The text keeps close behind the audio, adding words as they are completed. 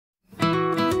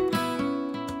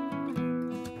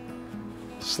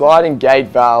Sliding gate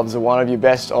valves are one of your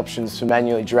best options for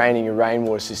manually draining your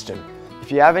rainwater system.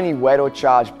 If you have any wet or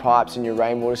charged pipes in your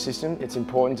rainwater system, it's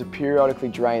important to periodically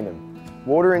drain them.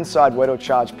 Water inside wet or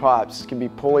charged pipes can be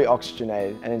poorly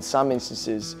oxygenated and in some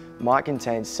instances might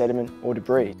contain sediment or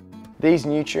debris. These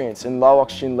nutrients and low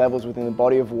oxygen levels within the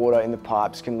body of water in the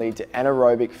pipes can lead to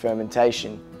anaerobic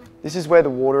fermentation. This is where the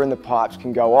water in the pipes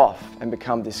can go off and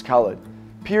become discoloured.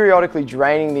 Periodically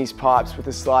draining these pipes with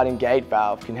a sliding gate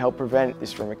valve can help prevent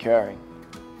this from occurring.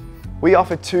 We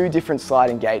offer two different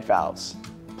sliding gate valves,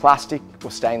 plastic or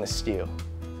stainless steel.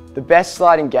 The best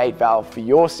sliding gate valve for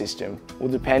your system will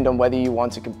depend on whether you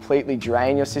want to completely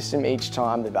drain your system each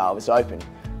time the valve is opened,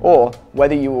 or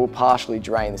whether you will partially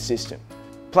drain the system.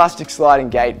 Plastic sliding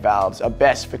gate valves are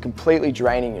best for completely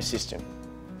draining your system.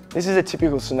 This is a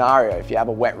typical scenario if you have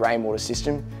a wet rainwater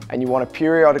system and you want to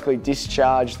periodically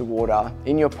discharge the water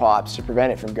in your pipes to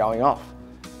prevent it from going off.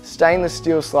 Stainless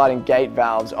steel sliding gate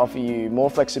valves offer you more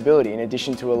flexibility in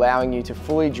addition to allowing you to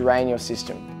fully drain your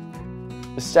system.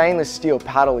 The stainless steel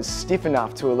paddle is stiff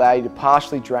enough to allow you to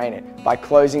partially drain it by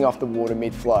closing off the water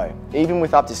mid-flow, even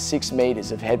with up to 6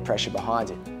 meters of head pressure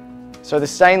behind it. So the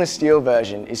stainless steel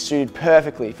version is suited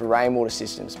perfectly for rainwater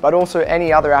systems, but also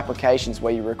any other applications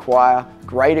where you require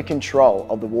greater control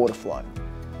of the water flow.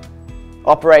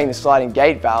 Operating the sliding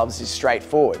gate valves is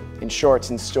straightforward. Ensure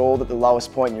it's installed at the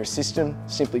lowest point in your system.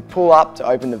 Simply pull up to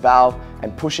open the valve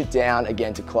and push it down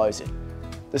again to close it.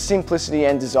 The simplicity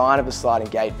and design of the sliding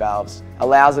gate valves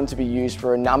allows them to be used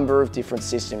for a number of different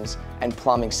systems and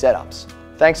plumbing setups.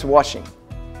 Thanks for watching.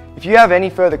 If you have any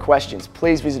further questions,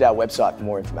 please visit our website for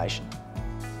more information.